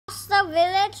the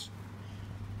village.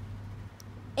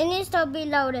 It needs to be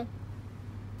loaded.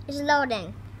 It's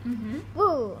loading.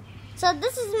 Woo. So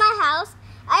this is my house.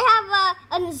 I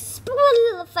have an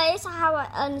unspeakable face. I have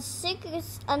an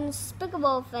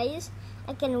unspeakable face.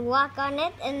 I can walk on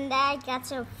it, and I got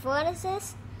some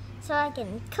furnaces, so I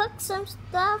can cook some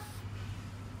stuff.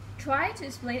 Try to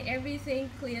explain everything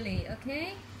clearly,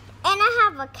 okay? And I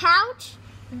have a couch.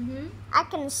 I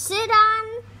can sit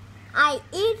on. I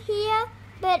eat here,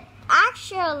 but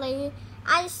actually,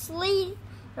 I sleep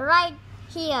right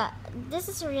here. This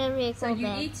is really So cool.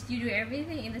 you do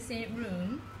everything in the same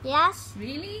room? Yes.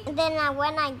 Really? And then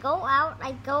when I go out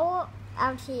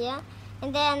here,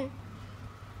 and then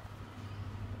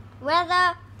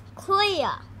weather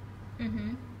clear.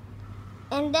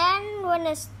 And then when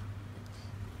it's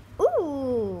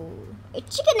a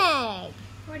chicken egg.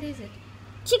 What is it?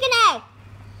 Chicken egg.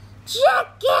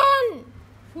 Chicken.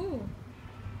 Ooh.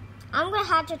 I'm gonna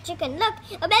hatch a chicken. Look,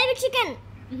 a baby chicken.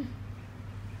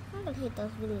 I'm gonna hit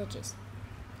those villages.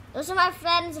 Those are my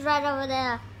friends right over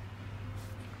there.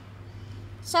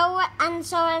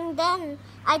 And then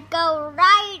I go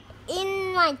right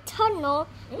in my tunnel,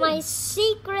 my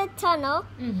secret tunnel.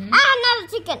 Another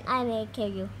chicken. I may kill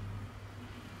you.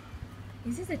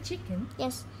 Is this a chicken?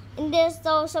 Yes. And there's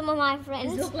some of my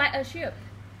friends. It looks like a sheep.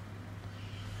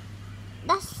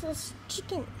 That's a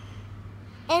chicken.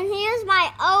 And here's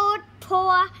my old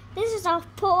poor. This is a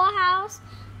poor house.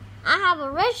 I have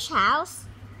a rich house.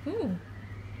 Ooh.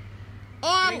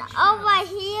 And Rich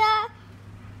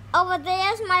over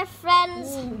there's my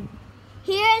friend's. Ooh.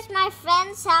 Here's my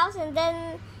friend's house, and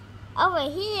then over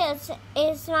here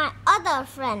is my other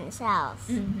friend's house.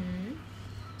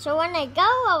 So when I go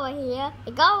over here,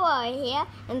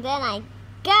 and then I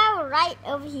go right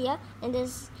over here, and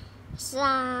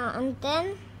and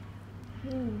then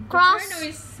cross. The tunnel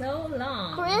is so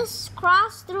long.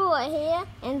 Cross through here,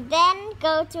 and then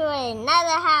go to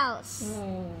another house.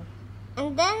 Ooh.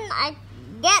 And then I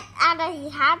get out of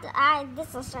here.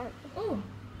 This is Ooh.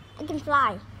 I can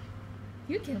fly.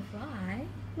 You can fly.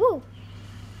 Woo!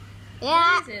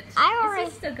 Yeah, What is it? I already.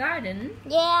 Is this the garden?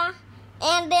 Yeah,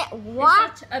 and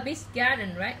what? It's such a big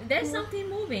garden, right? There's something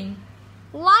moving.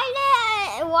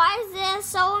 Why is there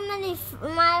so many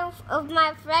of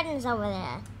my friends over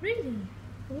there? Really?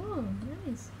 Oh,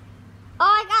 nice.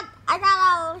 Oh, I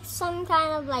got some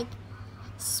kind of like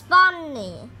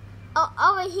spawny. Oh,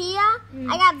 over here,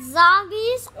 I got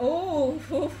zombies.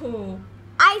 Oh,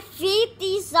 I feed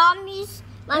these zombies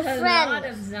my there's friends. a lot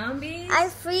of zombies. I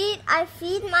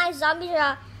feed my zombies.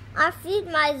 I feed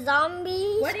my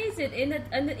zombies. What is it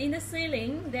in the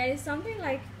ceiling? There is something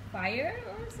like fire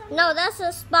or something. No, that's a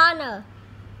spawner.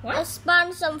 What? I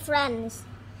spawn some friends.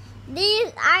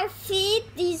 I feed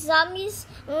these zombies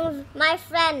my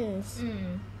friends.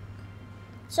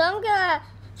 So I'm gonna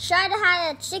try to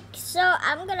have a chick. So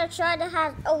I'm gonna try to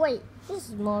have. Oh wait, this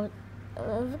is more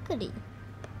rickety.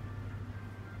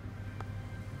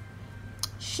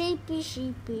 Sheepy,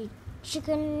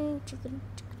 chicken.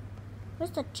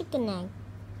 Where's the chicken egg?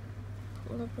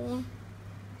 Look there.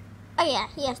 Oh yeah,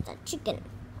 here's the chicken.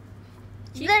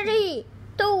 3,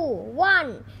 2,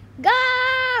 1,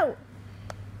 go!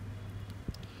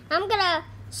 I'm gonna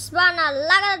spawn a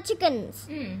lot of chickens.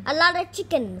 A lot of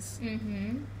chickens.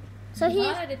 So What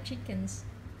here, are the chickens?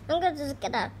 I'm gonna just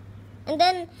get out. And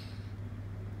then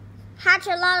hatch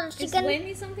a lot of chicken. Explain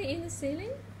me something in the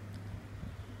ceiling.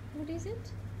 What is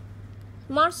it?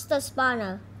 Monster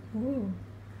spawner. Ooh.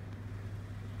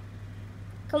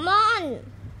 Come on.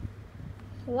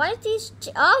 Why these?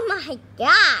 Oh my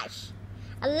gosh!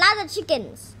 A lot of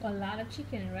chickens. A lot of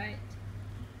chicken, right?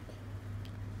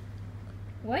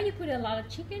 Why you put a lot of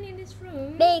chicken in this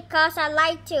room? Because I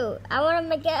like to. I want to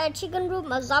make a chicken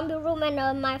room, a zombie room,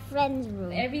 and my friend's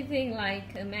room. Everything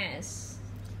like a mess.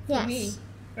 For Yes. me,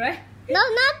 right? No,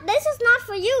 not. This is not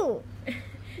for you.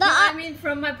 No, I mean,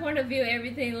 from my point of view,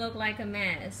 everything looked like a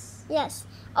mess. Yes.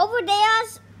 Over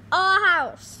there's our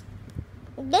house.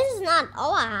 This is not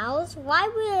our house.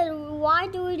 Why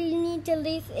do we need to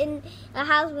live in a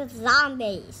house with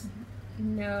zombies?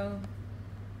 No,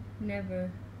 never.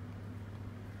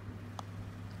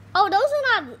 Oh, those are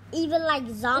not even like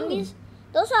zombies.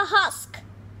 Those are husks.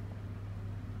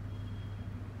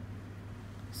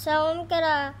 So I'm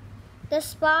gonna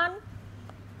spawn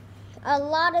a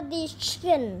lot of these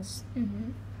chickens.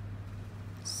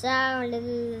 So,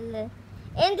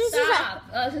 and this Stop.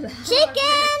 is a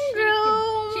chicken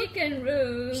room. Chicken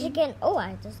room. Chicken. Oh,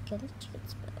 I just killed a chicken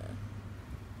spider.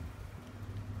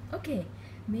 Okay,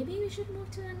 maybe we should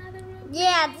move to another room.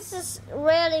 Yeah, this is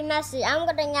really messy. I'm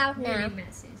getting out now. Really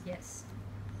messy, yes.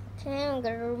 Okay, I'm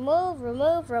gonna remove,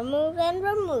 and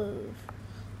remove.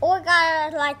 Oh, I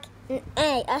got like an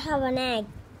egg. I have an egg.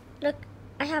 Look,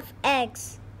 I have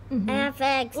eggs. I have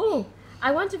eggs. Oh,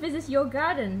 I want to visit your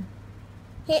garden.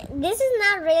 Hey, this is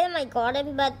not really my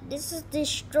garden, but this is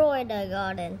destroyed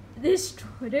garden.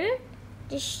 Destroyed it?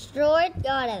 Destroyed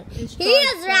garden.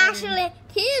 Destroyed garden.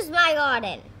 Here's my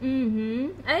garden.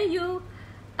 And you,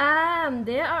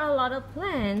 there are a lot of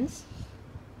plants,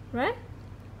 right?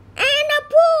 And a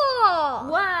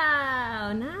pool.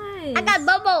 Wow, nice. I got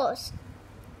bubbles.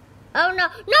 Oh no!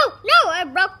 I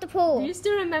broke the pool. Do you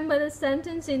still remember the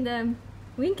sentence in the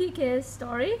Winky Kid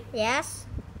story? Yes.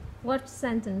 What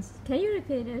sentence? Can you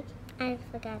repeat it? I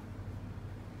forgot.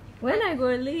 When I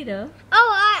grow leader.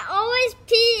 Oh, I always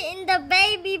pee in the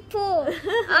baby pool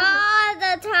all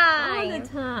the time. All the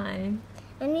time.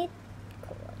 I need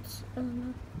cords. Oh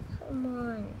no! Come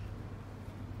on.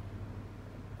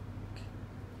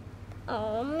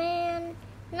 Oh man!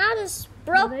 Now this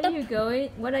broke What are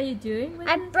you doing with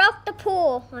I it? broke the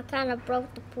pool. I kind of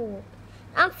broke the pool.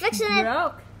 I'm fixing it.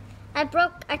 Broke.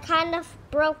 I kind of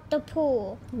broke the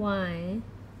pool. Why?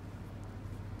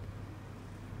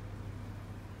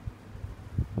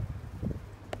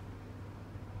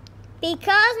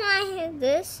 Because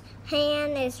this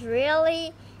hand is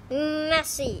really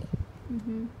messy.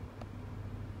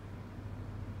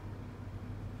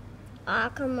 Ah,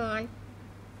 come on.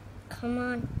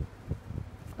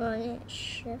 Run it,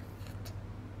 shift.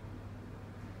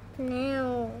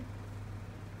 Now.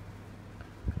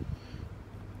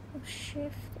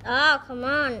 Shift. Oh, come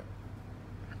on.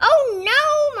 Oh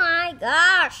no, my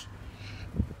gosh.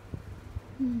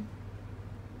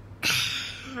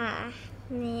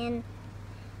 Man.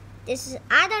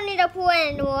 I don't need a pool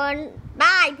anymore.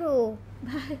 Bye, pool.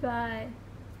 Bye.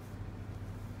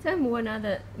 So move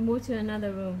to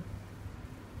another room.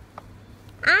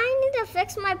 I need to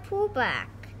fix my pool back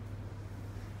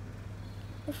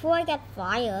before I get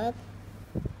fired.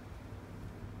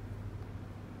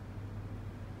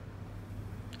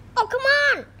 Oh, come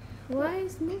on! Why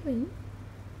is moving?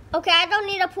 Okay, I don't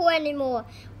need a pool anymore.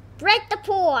 Break the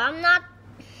pool. I'm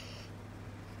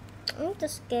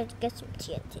just scared to get some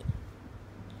TNT.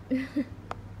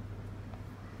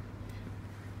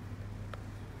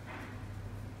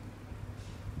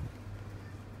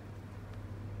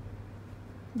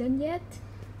 Done yet?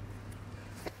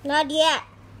 Not yet.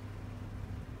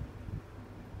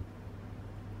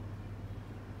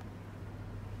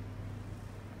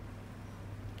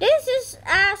 This is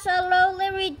absolutely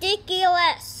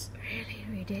ridiculous. Really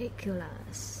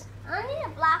ridiculous. I need to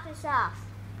block this off.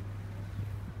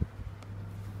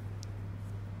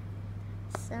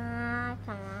 So,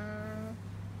 come on.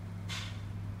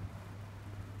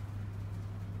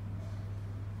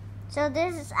 So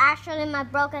this is actually my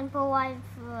broken pool.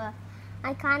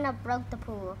 I kind of broke the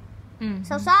pool.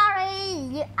 So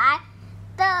sorry.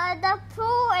 The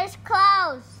pool is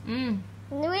closed.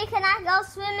 We cannot go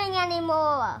swimming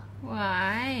anymore.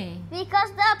 Why?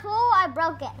 Because the pool, I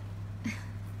broke it.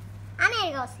 I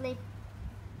need to go sleep.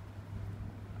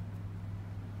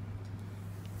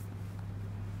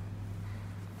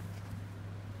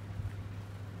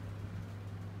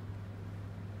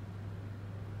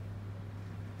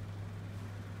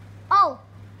 Oh.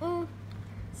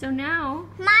 So now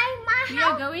My we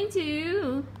are going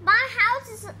to My house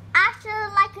is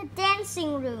actually like a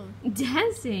dancing room.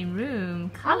 dancing room,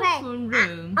 colorful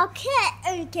room.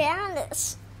 Okay,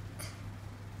 Alice.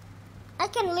 I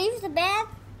can leave the bed.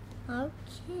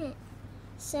 Okay.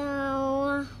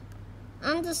 So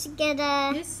I'm just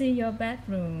gonna. This is your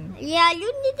bedroom. Yeah,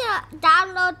 you need to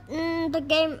download the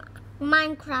game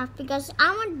Minecraft because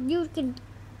I want you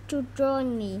to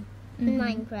join me in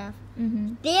Minecraft.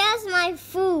 There's my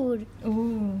food.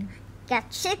 Ooh. Got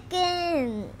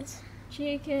chickens.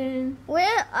 Chicken.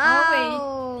 Where?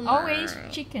 Oh, Always my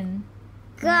chicken.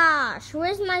 Gosh,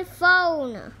 where's my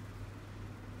phone?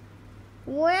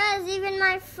 Where's even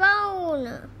my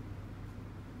phone?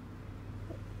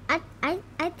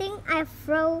 I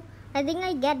think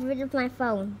I get rid of my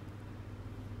phone.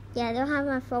 Yeah, I don't have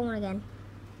my phone again.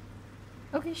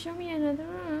 Okay, show me another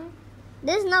room.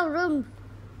 There's no room.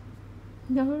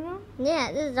 No room?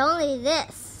 Yeah, there's only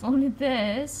this. Only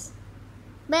this.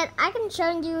 But I can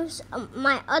show you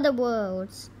my other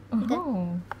worlds.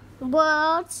 Oh.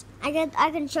 Worlds. I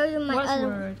can show you my What other.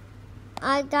 word?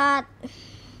 I got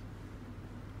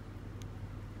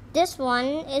this one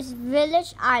is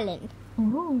Village Island.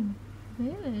 Oh,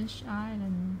 Village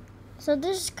Island. So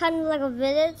this is kind of like a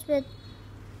village with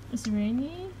It's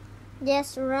raining.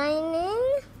 yes raining,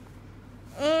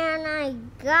 and I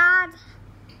got.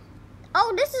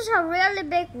 Oh, this is a really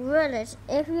big village.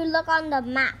 If you look on the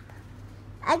map.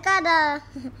 I got a.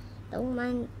 Don't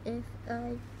mind if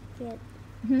I get.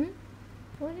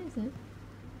 What is it?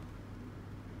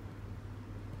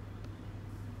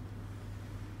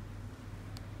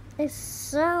 It's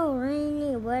so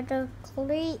rainy weather,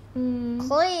 clear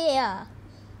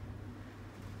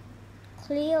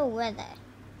weather.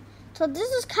 So this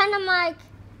is kind of like,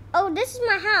 oh, this is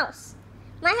my house.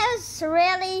 My house is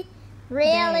really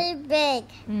big.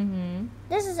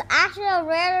 This is actually a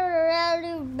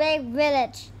really big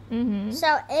village.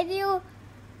 So if you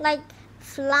like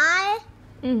fly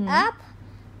up,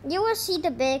 you will see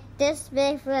this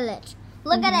big village.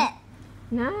 Look at it.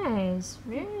 Nice,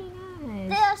 very nice.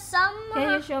 There's some.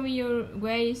 Can you show me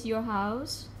where is your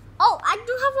house? Oh, I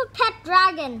do have a pet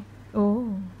dragon.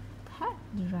 Oh, pet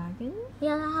dragon?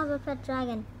 Yeah, I have a pet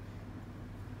dragon.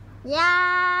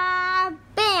 Yeah,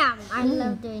 bam! I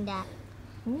love doing that.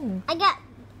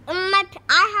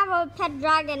 I have a pet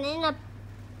dragon and a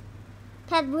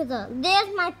pet wither.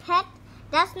 There's my pet.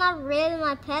 That's not really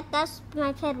my pet. That's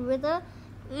my pet wither.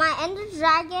 My ender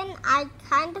dragon, I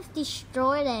kind of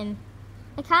destroyed him.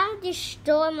 I kind of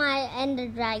destroyed my ender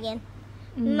dragon.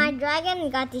 My dragon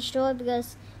got destroyed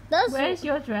because those. Where is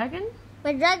your dragon?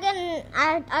 My dragon,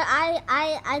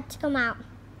 I took him out.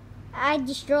 I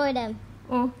destroyed him.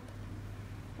 Oh,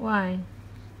 why?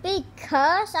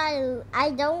 Because I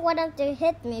don't want him to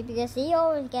hit me because he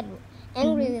always get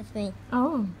angry with me.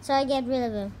 Oh. So I get rid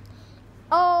of him.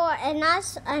 Oh, and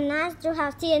I do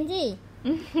have TNT.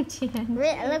 Look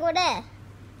at that.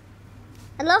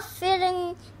 I love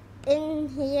filling in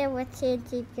here with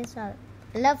TNT because I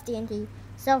love TNT.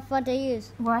 So fun to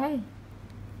use. Why?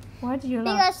 Why do you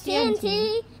love Because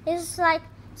TNT is like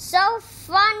so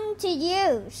fun to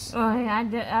use. Oh,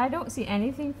 I don't see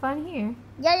anything fun here.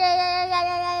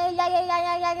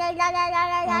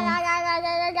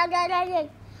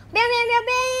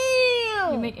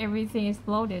 You make everything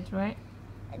exploded, right?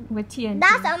 With TNT.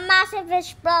 That's a massive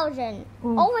explosion.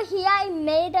 Over here, I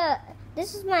made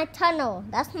this is my tunnel.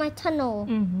 That's my tunnel.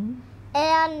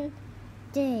 And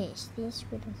this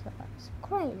windows are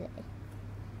crazy.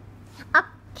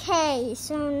 Okay,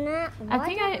 so now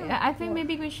I think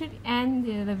maybe we should end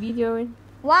the video.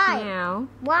 Why? Now.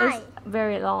 Why? It's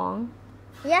very long.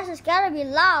 Yes, it's gotta be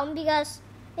long because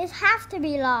it has to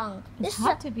be long. It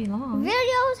has to be long.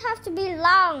 Videos have to be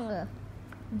long.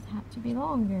 It has to be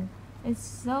longer. It's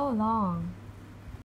so long.